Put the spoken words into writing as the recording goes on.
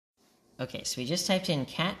Okay, so we just typed in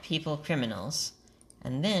cat, people, criminals,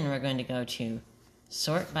 and then we're going to go to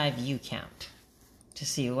sort by view count to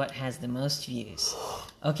see what has the most views.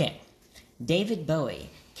 Okay, David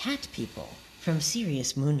Bowie, cat people from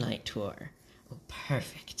Serious Moonlight Tour. Oh,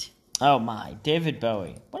 perfect. Oh my, David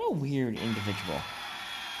Bowie. What a weird individual.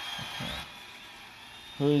 Okay.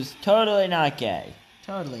 Who's totally not gay.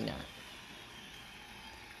 Totally not.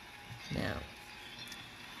 Now,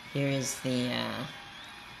 here's the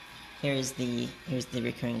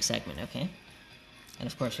recurring segment, okay? And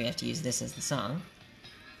of course we have to use this as the song.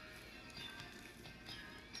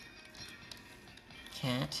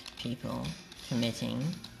 Cat people committing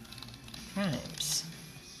crimes.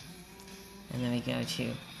 And then we go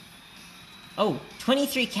to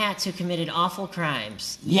 23 cats who committed awful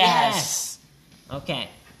crimes. Yes! Okay.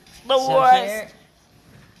 The worst.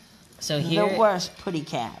 The worst putty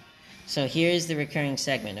cat. So here's the recurring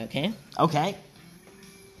segment, okay? Okay.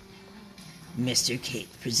 Mr. Cape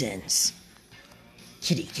presents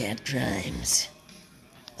Kitty Cat Crimes.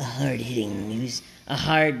 A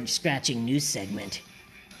hard-scratching news segment.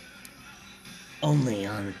 Only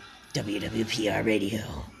on WWPR Radio.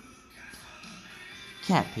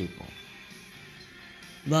 Cat people.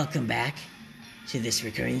 Welcome back to this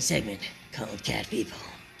recurring segment called Cat People.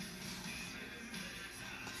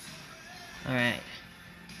 Alright.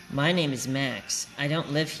 My name is Max. I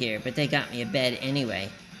don't live here, but they got me a bed anyway.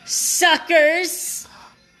 Suckers!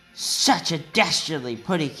 Such a dastardly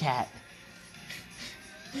putty cat.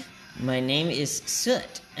 My name is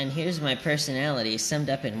Soot, and here's my personality summed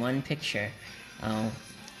up in one picture. Oh,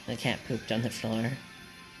 the cat pooped on the floor.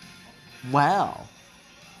 Well,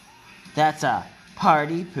 that's a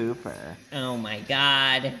party pooper. Oh my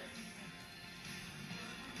god.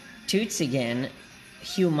 Toots again.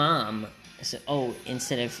 Humam. So,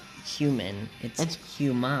 instead of human, it's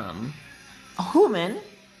humam. Human?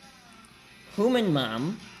 Human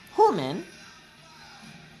mom. Human?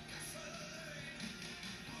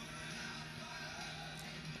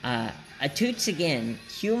 A toots again.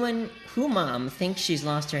 Humam thinks she's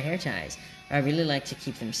lost her hair ties. I really like to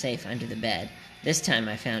keep them safe under the bed. This time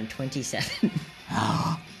I found 27.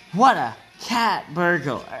 What a cat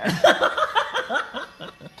burglar.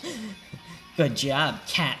 Good job,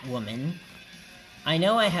 Catwoman. I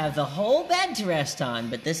know I have the whole bed to rest on,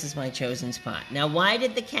 but this is my chosen spot. Now, why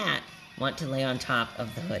did the cat want to lay on top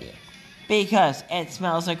of the hoodie? Because it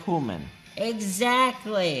smells like human.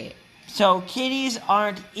 Exactly. So kitties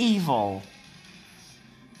aren't evil.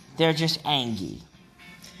 They're just angry.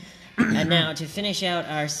 And now, to finish out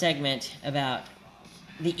our segment about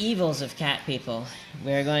the evils of cat people,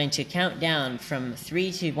 we're going to count down from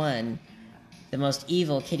 3 to 1 the most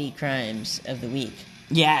evil kitty crimes of the week.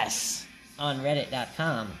 Yes. On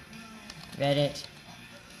Reddit.com. Reddit,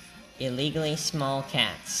 illegally small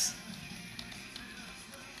cats.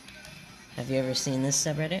 Have you ever seen this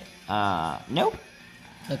subreddit? Nope.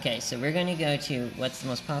 Okay, so we're going to go to what's the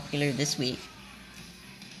most popular this week.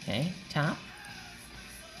 Okay, top.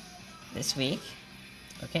 This week.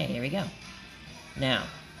 Okay, here we go. Now.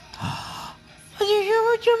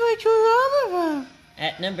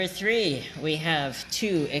 At number 3, we have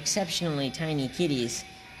 2 exceptionally tiny kitties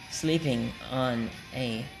sleeping on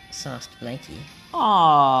a soft blankie.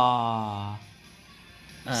 Aww.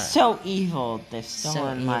 So evil, they've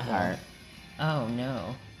stolen my heart. Oh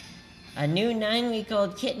no. A new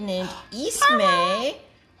 9-week-old kitten named Ismay.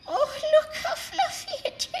 Oh, look how fluffy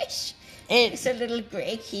it is. It's a little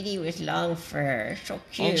grey kitty with long fur. So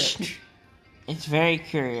cute. It's very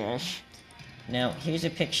curious. Now, here's a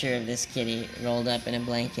picture of this kitty rolled up in a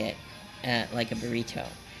blanket like a burrito.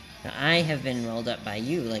 Now, I have been rolled up by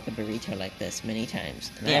you like a burrito like this many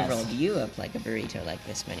times. And Yes. I've rolled you up like a burrito like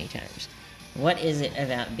this many times. What is it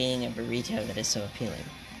about being a burrito that is so appealing?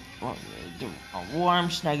 Well, warm,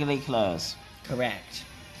 snuggly clothes. Correct.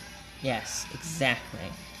 Yes,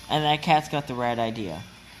 exactly. And that cat's got the right idea.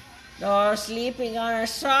 Oh, sleeping on a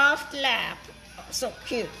soft lap. Oh, so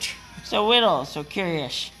cute. So little, so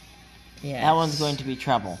curious. Yes. That one's going to be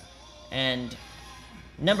trouble. And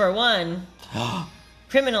number 1,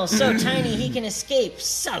 criminal so tiny he can escape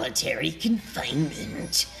solitary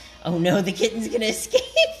confinement. Oh no, the kitten's gonna escape.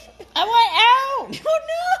 I want out! Oh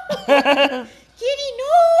no! Kitty,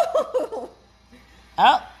 no!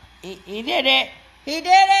 Oh, he did it. He did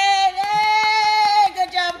it! Hey!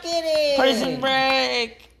 Good job, kitty! Prison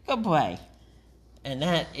break. Good play. And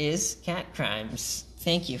that is Cat Crimes.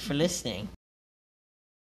 Thank you for listening.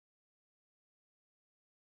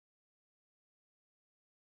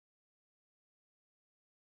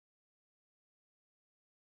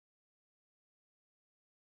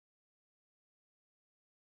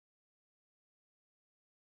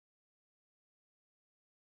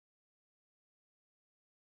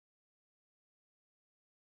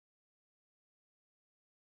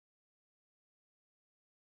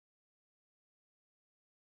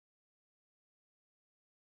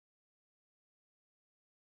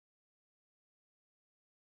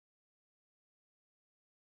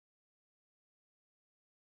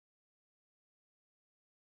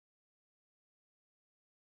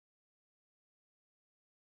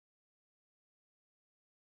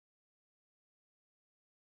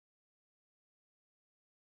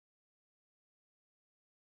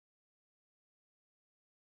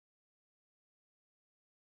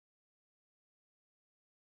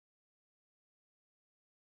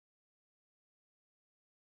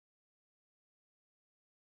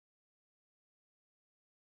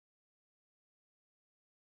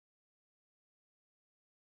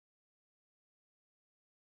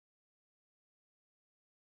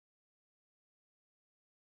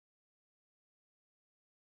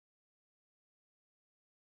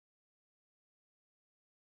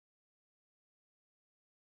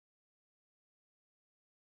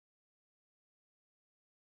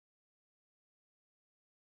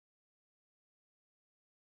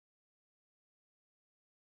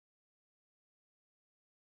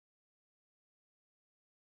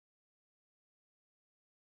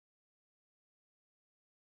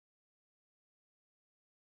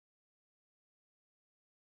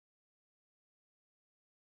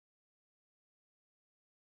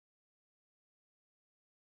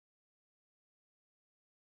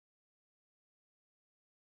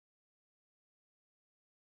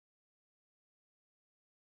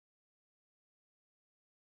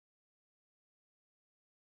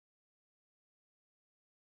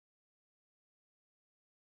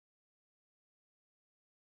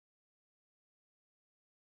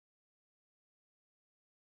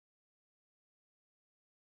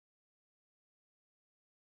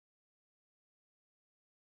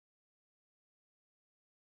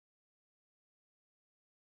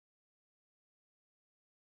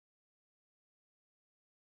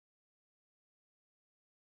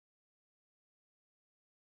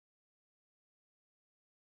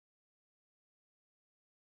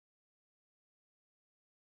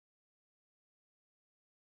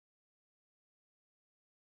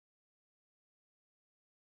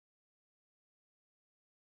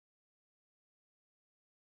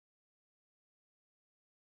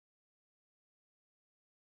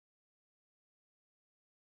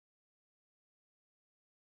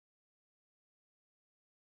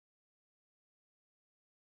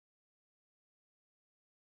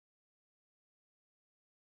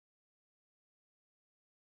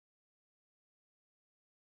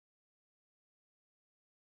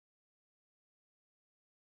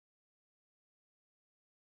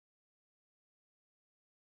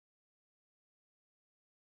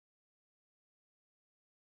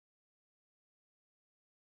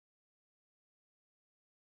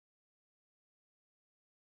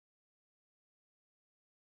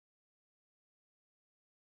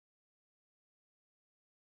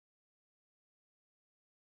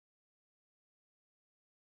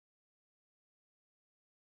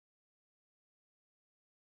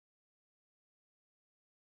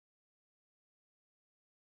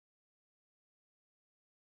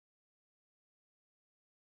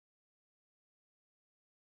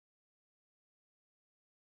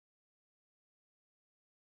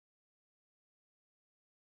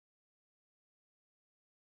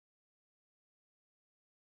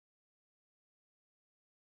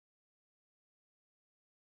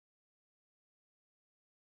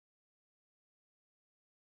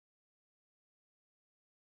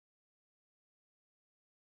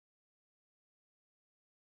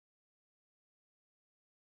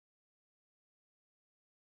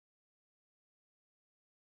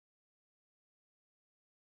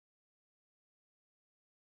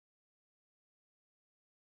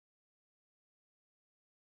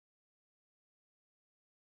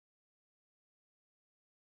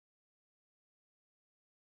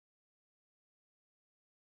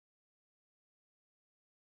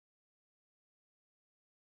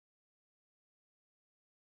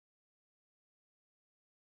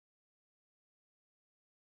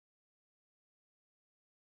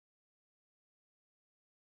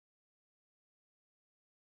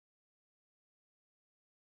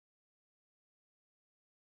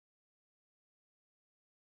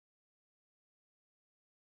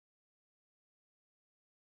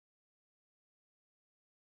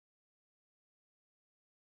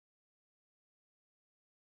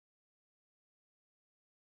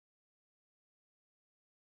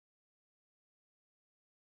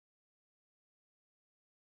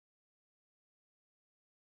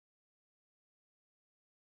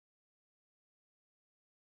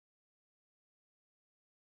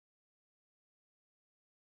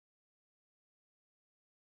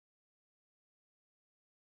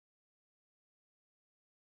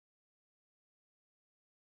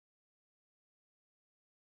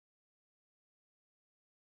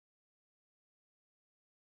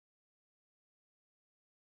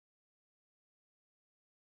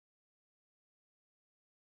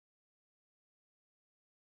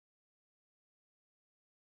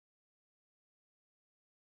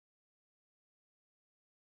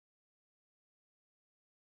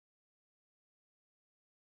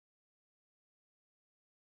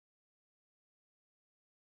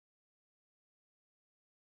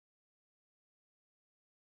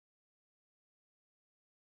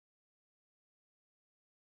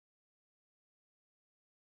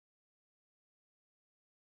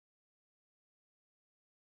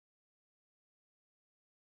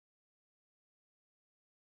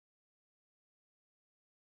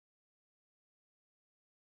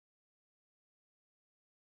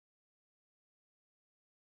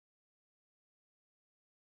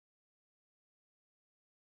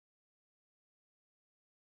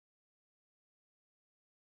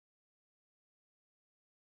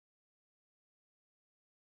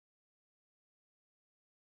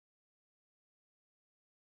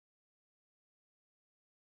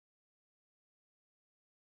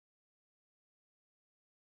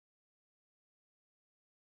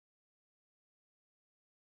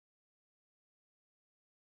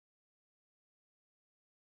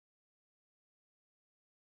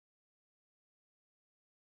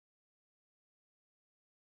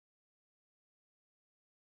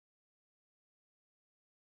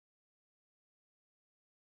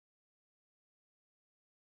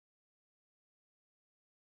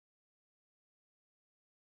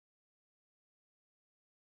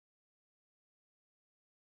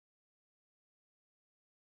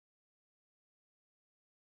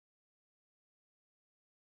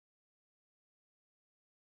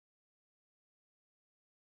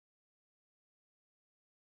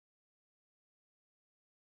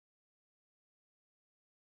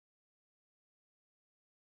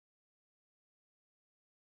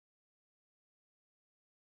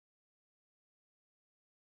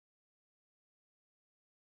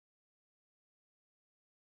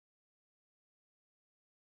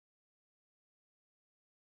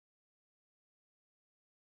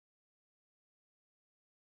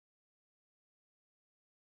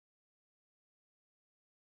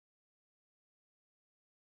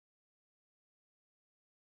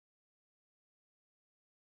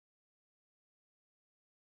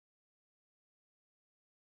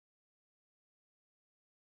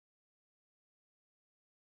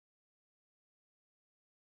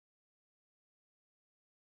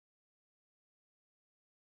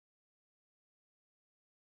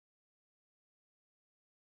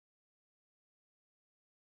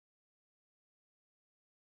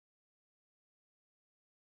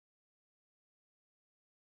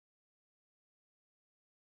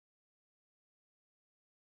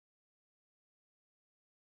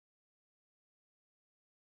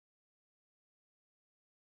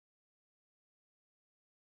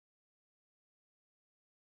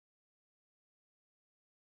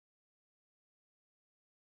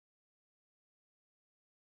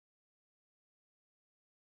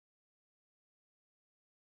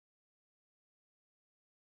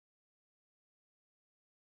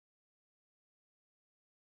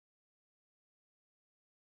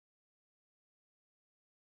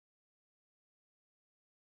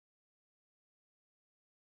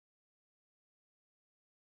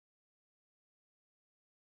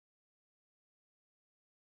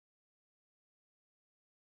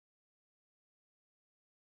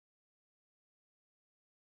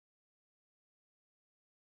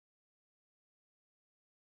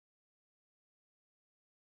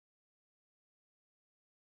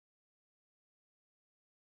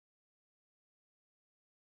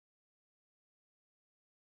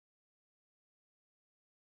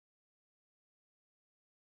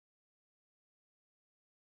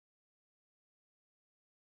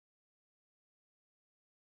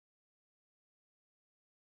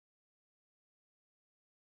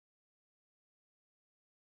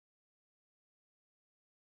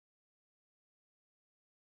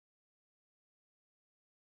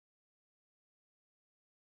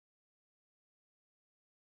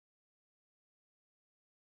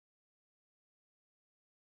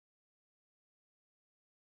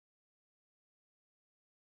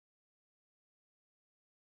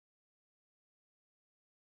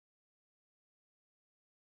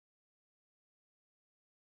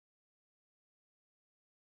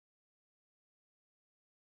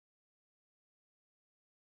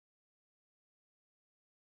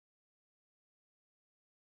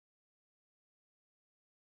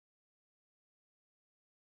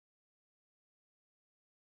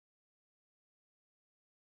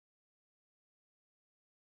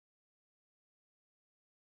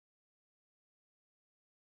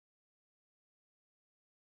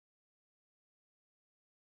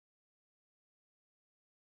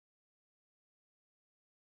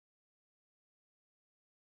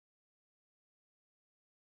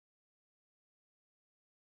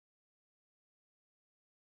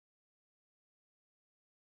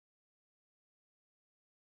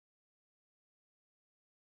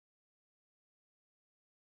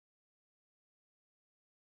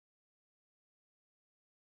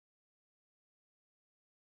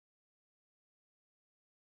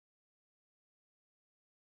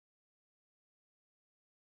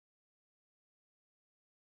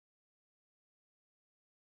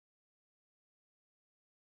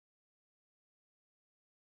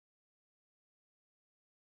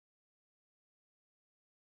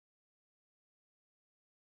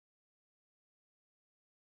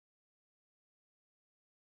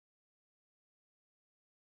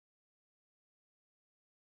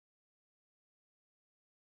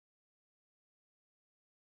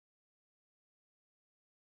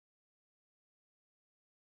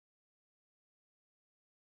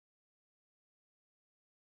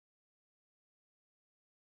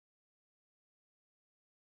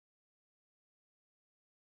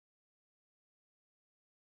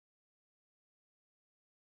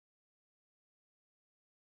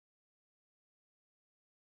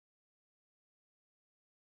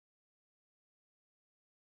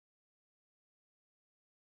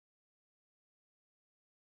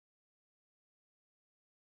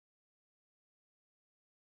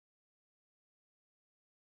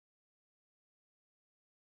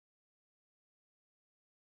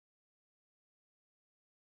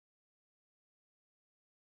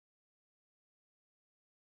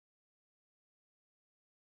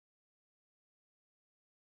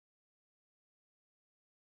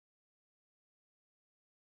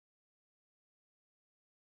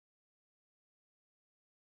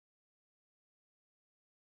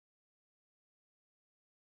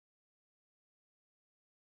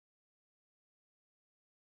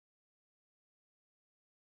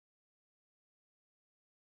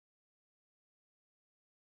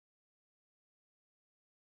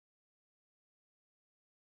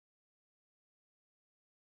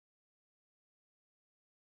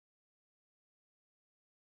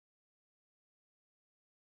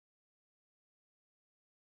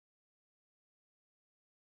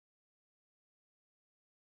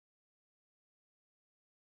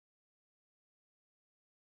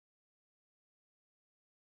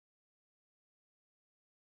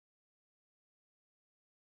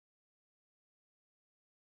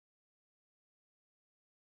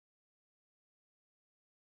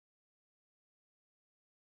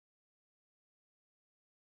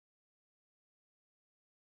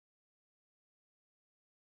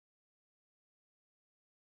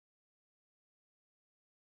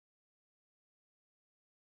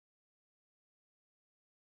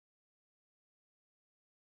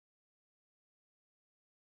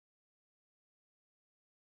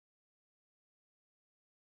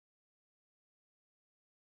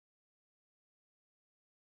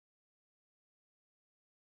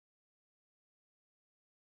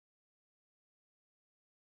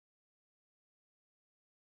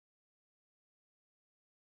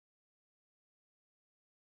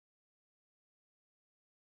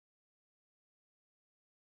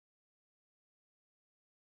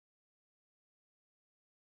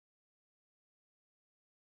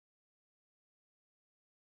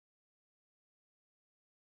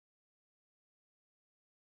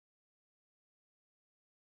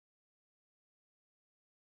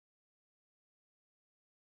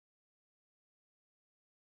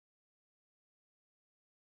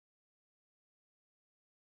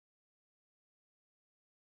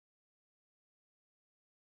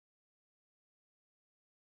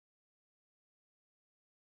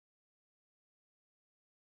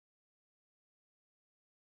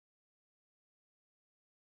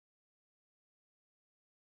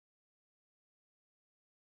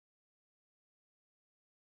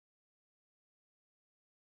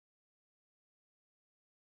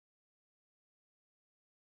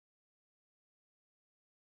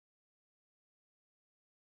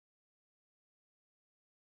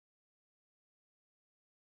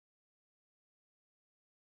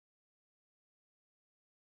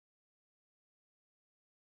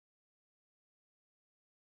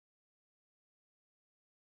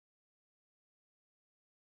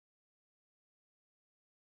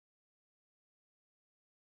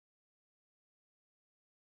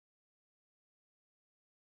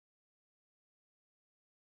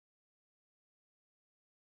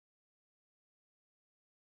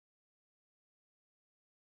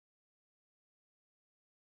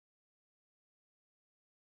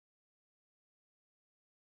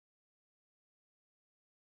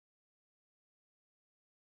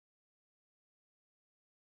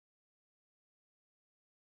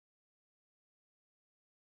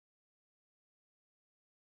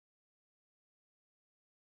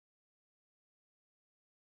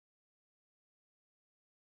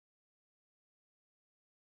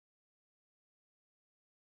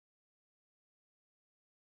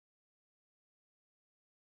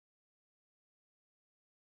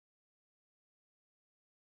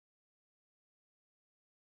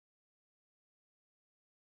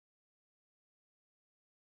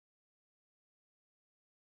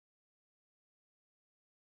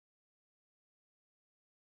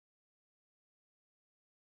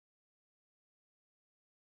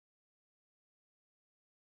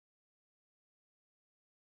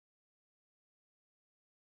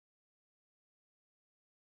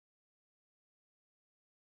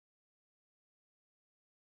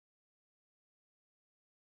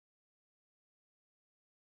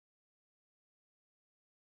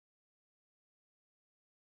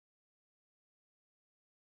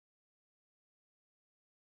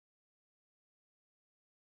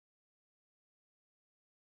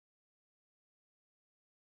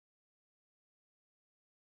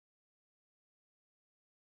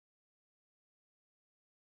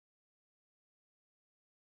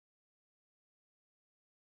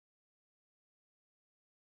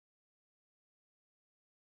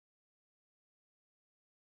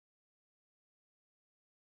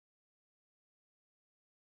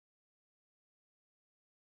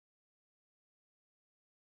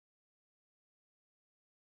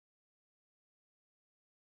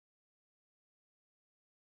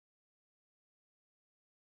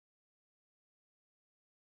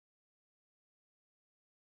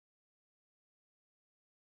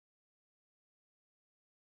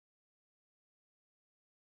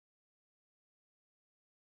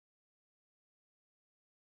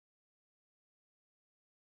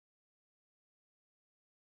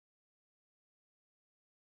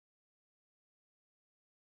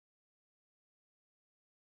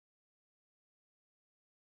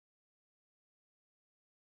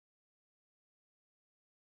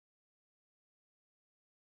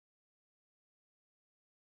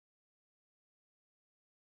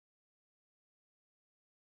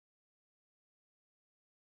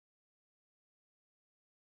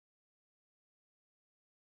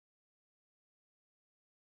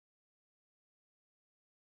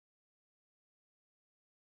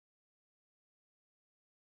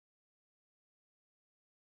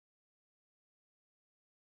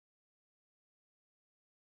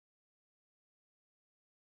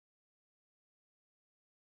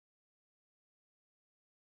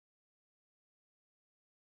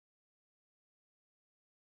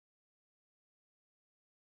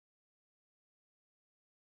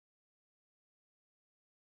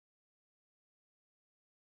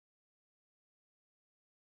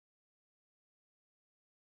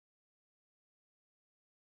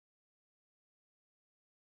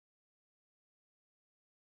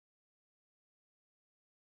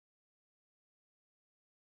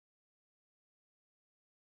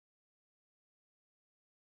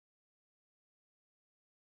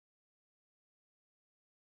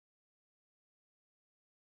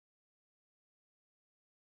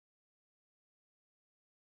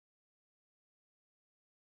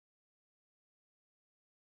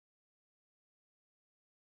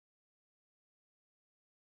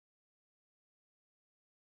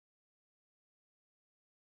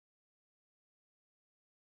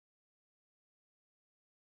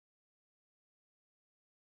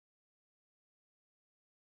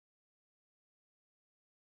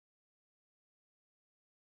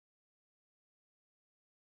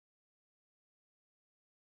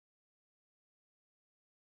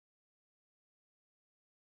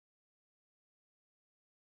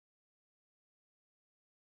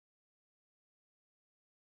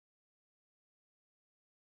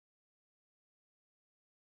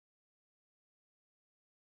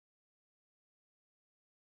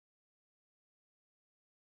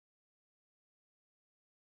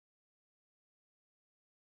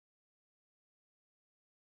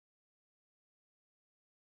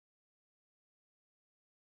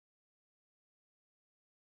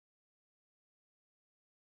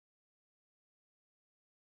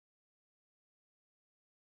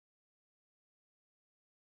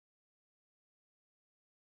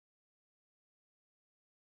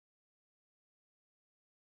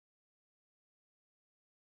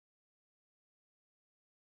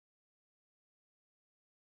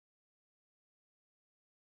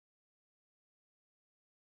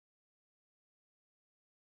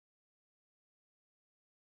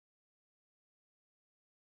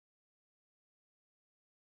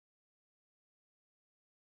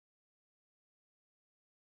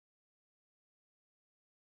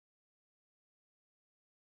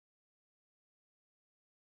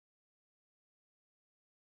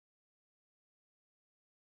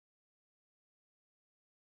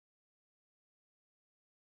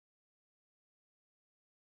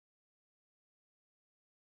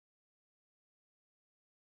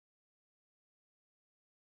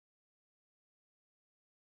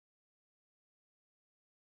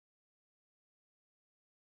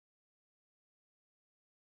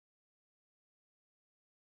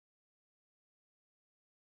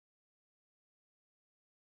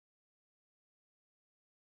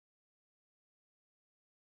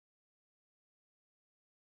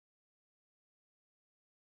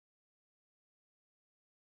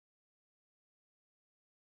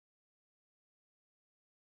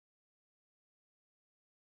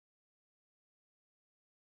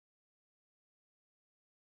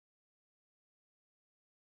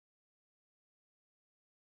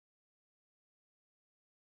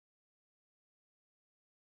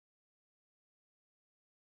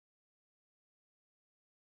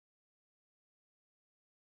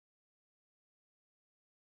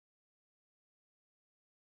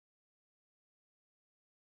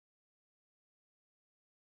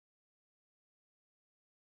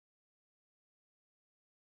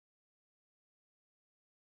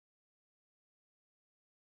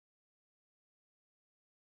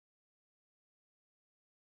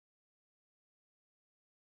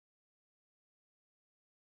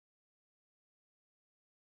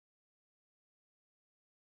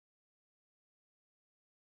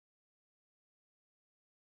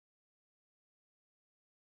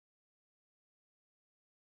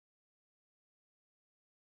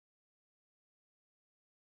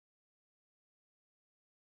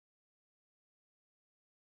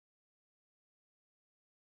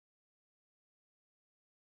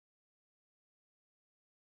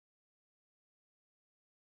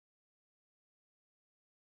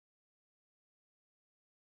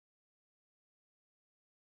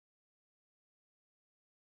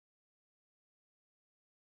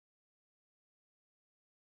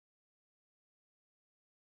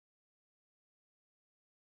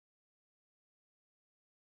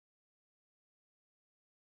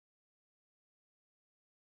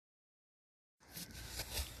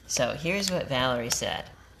 So here's what Valerie said.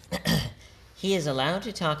 He is allowed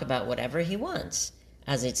to talk about whatever he wants,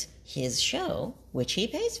 as it's his show, which he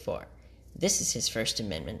pays for. This is his First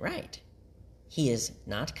Amendment right. He is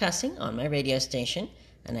not cussing on my radio station,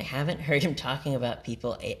 and I haven't heard him talking about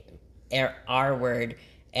people R-word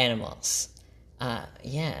animals.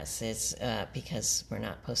 Yes, it's because we're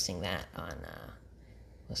not posting that on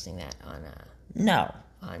No.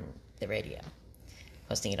 on the radio.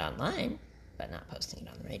 Posting it online, but not posting it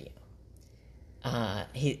on the radio.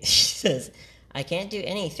 She says, I can't do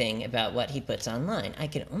anything about what he puts online. I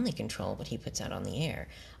can only control what he puts out on the air.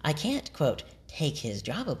 I can't, quote, take his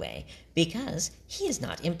job away because he is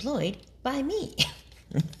not employed by me.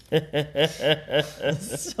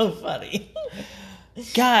 So funny.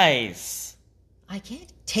 Guys. I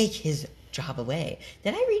can't take his job away.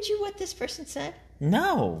 Did I read you what this person said?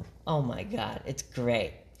 No. Oh my God, it's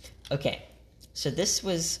great. Okay, so this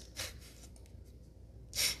was...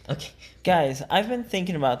 Okay. Guys, I've been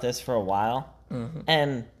thinking about this for a while. Mm-hmm.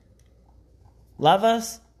 And love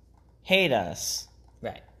us, hate us.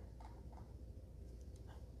 Right.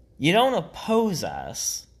 You don't oppose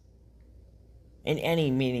us in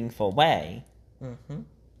any meaningful way. Mm-hmm.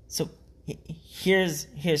 So here's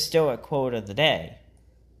still a quote of the day.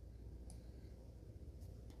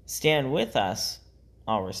 Stand with us,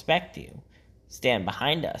 I'll respect you. Stand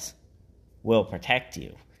behind us, we'll protect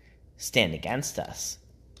you. Stand against us,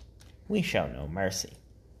 we show no mercy.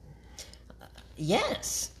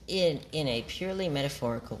 Yes, in a purely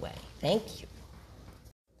metaphorical way. Thank you.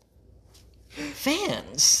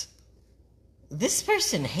 Fans, this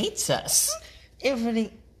person hates us.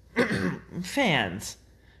 Everybody, fans.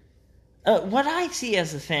 What I see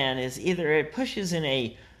as a fan is either it pushes in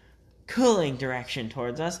a cooling direction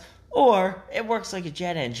towards us, or it works like a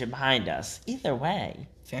jet engine behind us. Either way,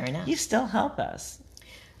 Fair enough. you still help us.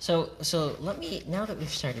 So let me, now that we've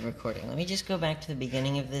started recording, let me just go back to the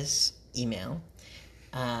beginning of this email.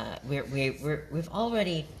 We've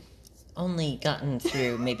already only gotten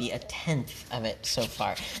through maybe a tenth of it so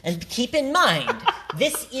far. And keep in mind,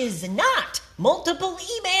 this is not multiple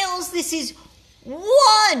emails. This is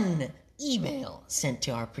one email sent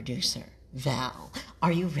to our producer, Val.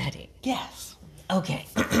 Are you ready? Yes. Okay.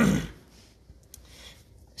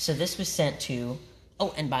 So this was sent to...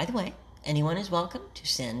 Oh, and by the way, anyone is welcome to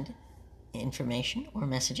send information or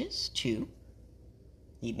messages to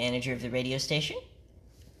the manager of the radio station,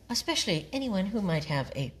 especially anyone who might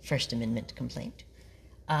have a First Amendment complaint.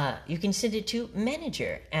 You can send it to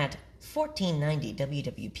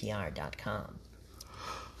manager@1490wwpr.com.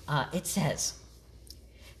 It says,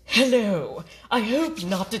 Hello, I hope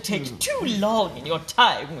not to take too long in your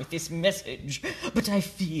time with this message, but I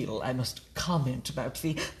feel I must comment about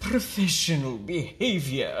the professional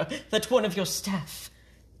behavior that one of your staff,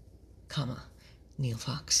 Neil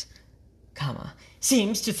Fox,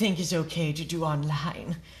 seems to think is okay to do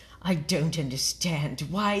online. I don't understand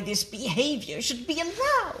why this behavior should be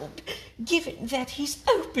allowed, given that he's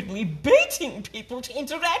openly baiting people to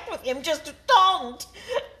interact with him just to taunt,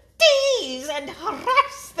 tease, and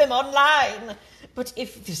harass them online. But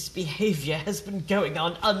if this behavior has been going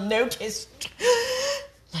on unnoticed,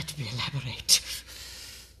 let me elaborate.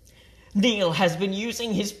 Neil has been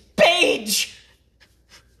using his page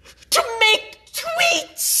to make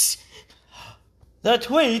tweets. The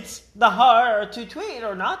tweets, the hard to tweet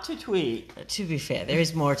or not to tweet. To be fair, there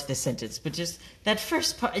is more to the sentence, but just that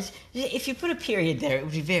first part, if you put a period there, it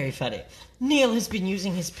would be very funny. Neil has been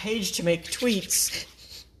using his page to make tweets.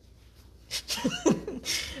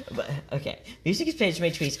 Okay, using his page to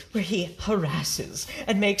make tweets where he harasses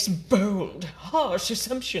and makes bold, harsh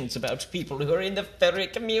assumptions about people who are in the furry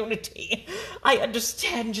community. I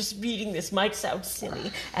understand just reading this might sound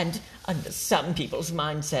silly, and under some people's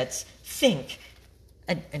mindsets, think...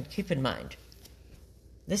 And keep in mind,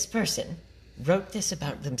 this person wrote this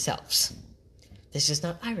about themselves. This is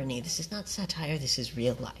not irony, this is not satire, this is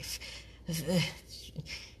real life.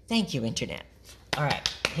 Thank you, Internet. All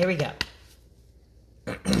right, here we go.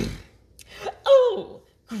 Oh,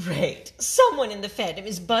 great. Someone in the fandom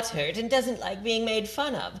is butthurt and doesn't like being made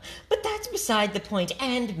fun of. But that's beside the point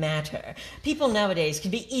and matter. People nowadays can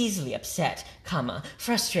be easily upset,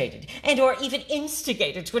 frustrated, and or even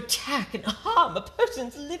instigated to attack and harm a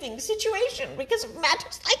person's living situation because of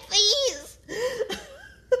matters like these.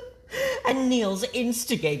 And Neil's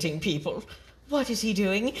instigating people. What is he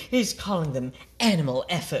doing? He's calling them animal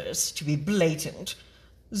effers, to be blatant.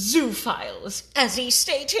 Zoophiles, as he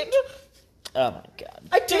stated. Oh my God.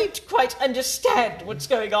 I don't quite understand what's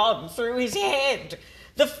going on through his head.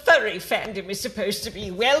 The furry fandom is supposed to be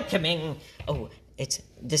welcoming. Oh,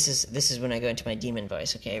 this is when I go into my demon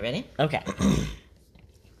voice. Okay, ready? Okay.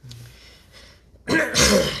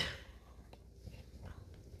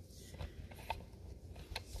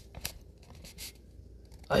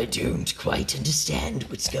 I don't quite understand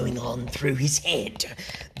what's going on through his head.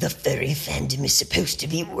 The furry fandom is supposed to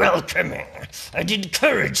be welcoming and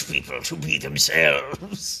encourage people to be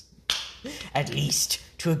themselves. At least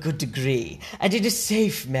to a good degree, and in a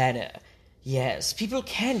safe manner. Yes, people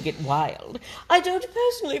can get wild. I don't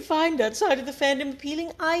personally find that side of the fandom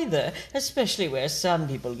appealing either, especially where some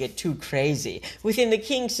people get too crazy within the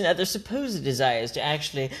kinks and other supposed desires to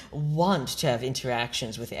actually want to have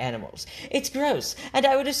interactions with animals. It's gross, and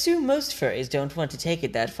I would assume most furries don't want to take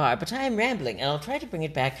it that far, but I am rambling, and I'll try to bring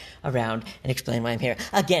it back around and explain why I'm here.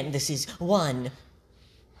 Again, this is one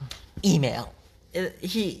email.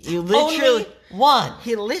 He literally... Only one.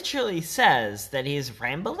 He literally says that he's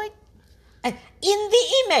rambling? In the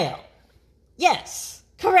email. Yes,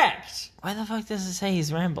 correct. Why the fuck does it say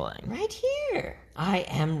he's rambling? Right here. I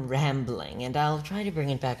am rambling, and I'll try to bring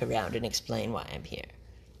it back around and explain why I'm here.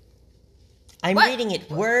 I'm reading it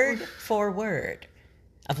word for word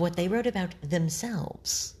of what they wrote about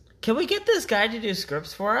themselves. Can we get this guy to do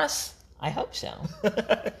scripts for us? I hope so.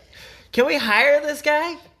 Can we hire this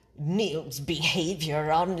guy? Neil's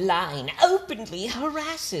behavior online openly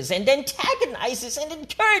harasses and antagonizes and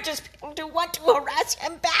encourages people to want to harass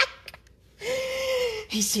him back.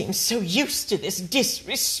 He seems so used to this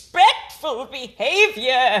disrespectful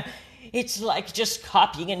behavior. It's like just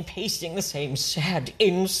copying and pasting the same sad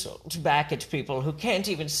insult back at people who can't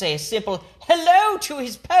even say a simple hello to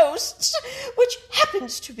his posts, which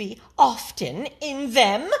happens to be often in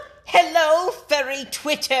them. Hello, furry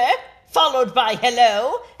Twitter. Followed by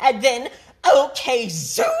hello, and then okay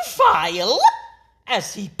zoophile,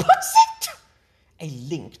 as he puts it. A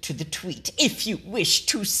link to the tweet if you wish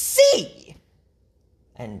to see.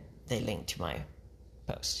 And they link to my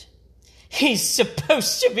post. He's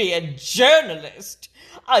supposed to be a journalist.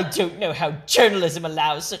 I don't know how journalism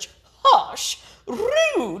allows such harsh,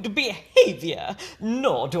 rude behavior,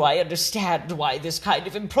 nor do I understand why this kind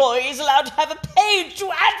of employee is allowed to have a page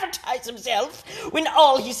to advertise himself when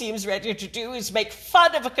all he seems ready to do is make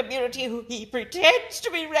fun of a community who he pretends to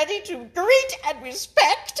be ready to greet and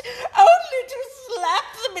respect, only to slap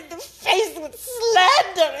them in the face with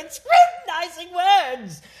slander and scrutinizing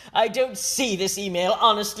words. I don't see this email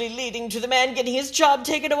honestly leading to the man getting his job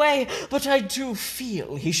taken away, but I do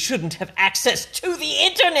feel he shouldn't have access to the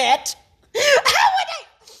internet. How would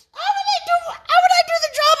I do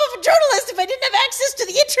the job of a journalist if I didn't have access to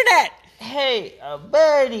the internet? Hey,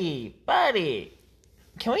 buddy,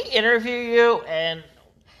 can we interview you, and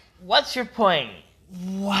what's your point?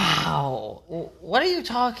 Wow. What are you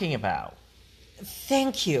talking about?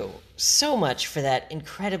 Thank you so much for that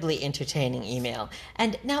incredibly entertaining email.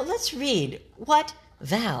 And now let's read what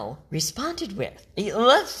Val responded with.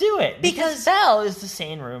 Let's do it, Because Val is the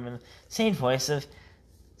sane room and sane voice of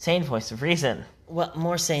reason. Well,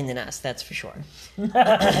 more sane than us, that's for sure.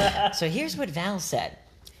 So here's what Val said.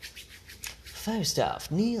 First off,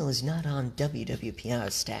 Neil is not on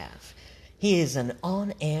WWPR's staff. He is an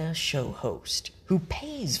on-air show host who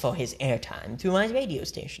pays for his airtime through my radio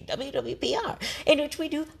station, WWPR, in which we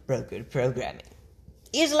do brokered programming.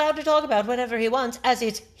 He is allowed to talk about whatever he wants, as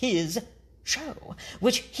it's his show,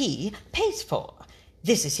 which he pays for.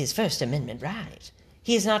 This is his First Amendment right.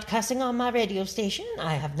 He is not cussing on my radio station.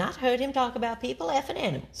 I have not heard him talk about people effing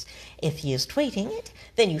animals. If he is tweeting it,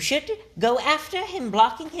 then you should go after him,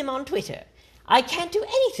 blocking him on Twitter. I can't do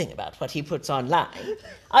anything about what he puts online.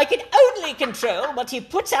 I can only control what he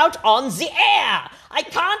puts out on the air. I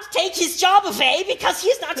can't take his job away because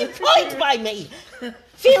he's not employed by me.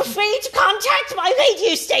 Feel free to contact my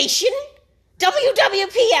radio station,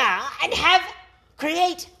 WWPR, and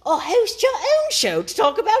create or host your own show to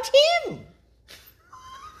talk about him.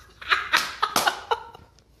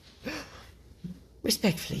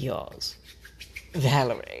 Respectfully yours,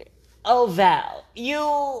 Valerie. Oh, Val,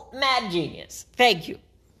 you mad genius. Thank you.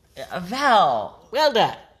 Val, Well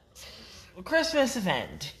done. Christmas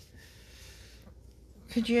event.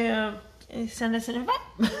 Could you send us an invite?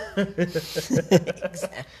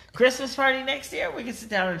 Christmas party next year. We can sit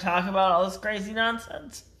down and talk about all this crazy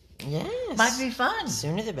nonsense. Yes. Might be fun.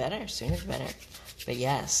 Sooner the better. Sooner the better. But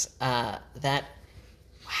yes, that...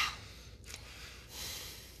 Wow.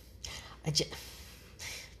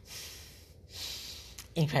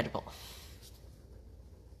 Incredible.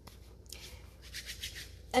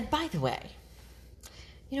 And by the way,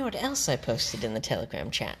 you know what else I posted in the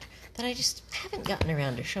Telegram chat that I just haven't gotten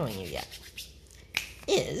around to showing you yet?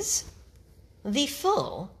 Is the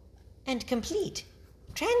full and complete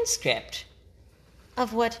transcript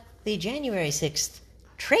of what the January 6th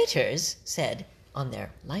traitors said on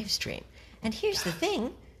their live stream. And here's the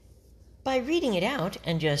thing, by reading it out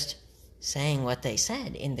and just saying what they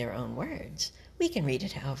said in their own words. We can read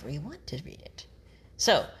it however we want to read it.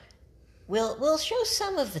 So, we'll show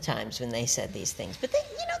some of the times when they said these things, but they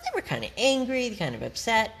were kind of angry, kind of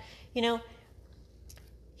upset.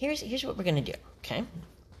 Here's what we're going to do, okay?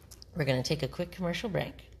 We're going to take a quick commercial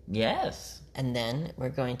break, Yes. and then we're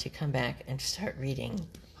going to come back and start reading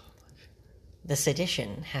the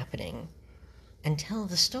sedition happening and tell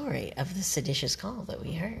the story of the seditious call that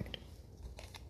we heard.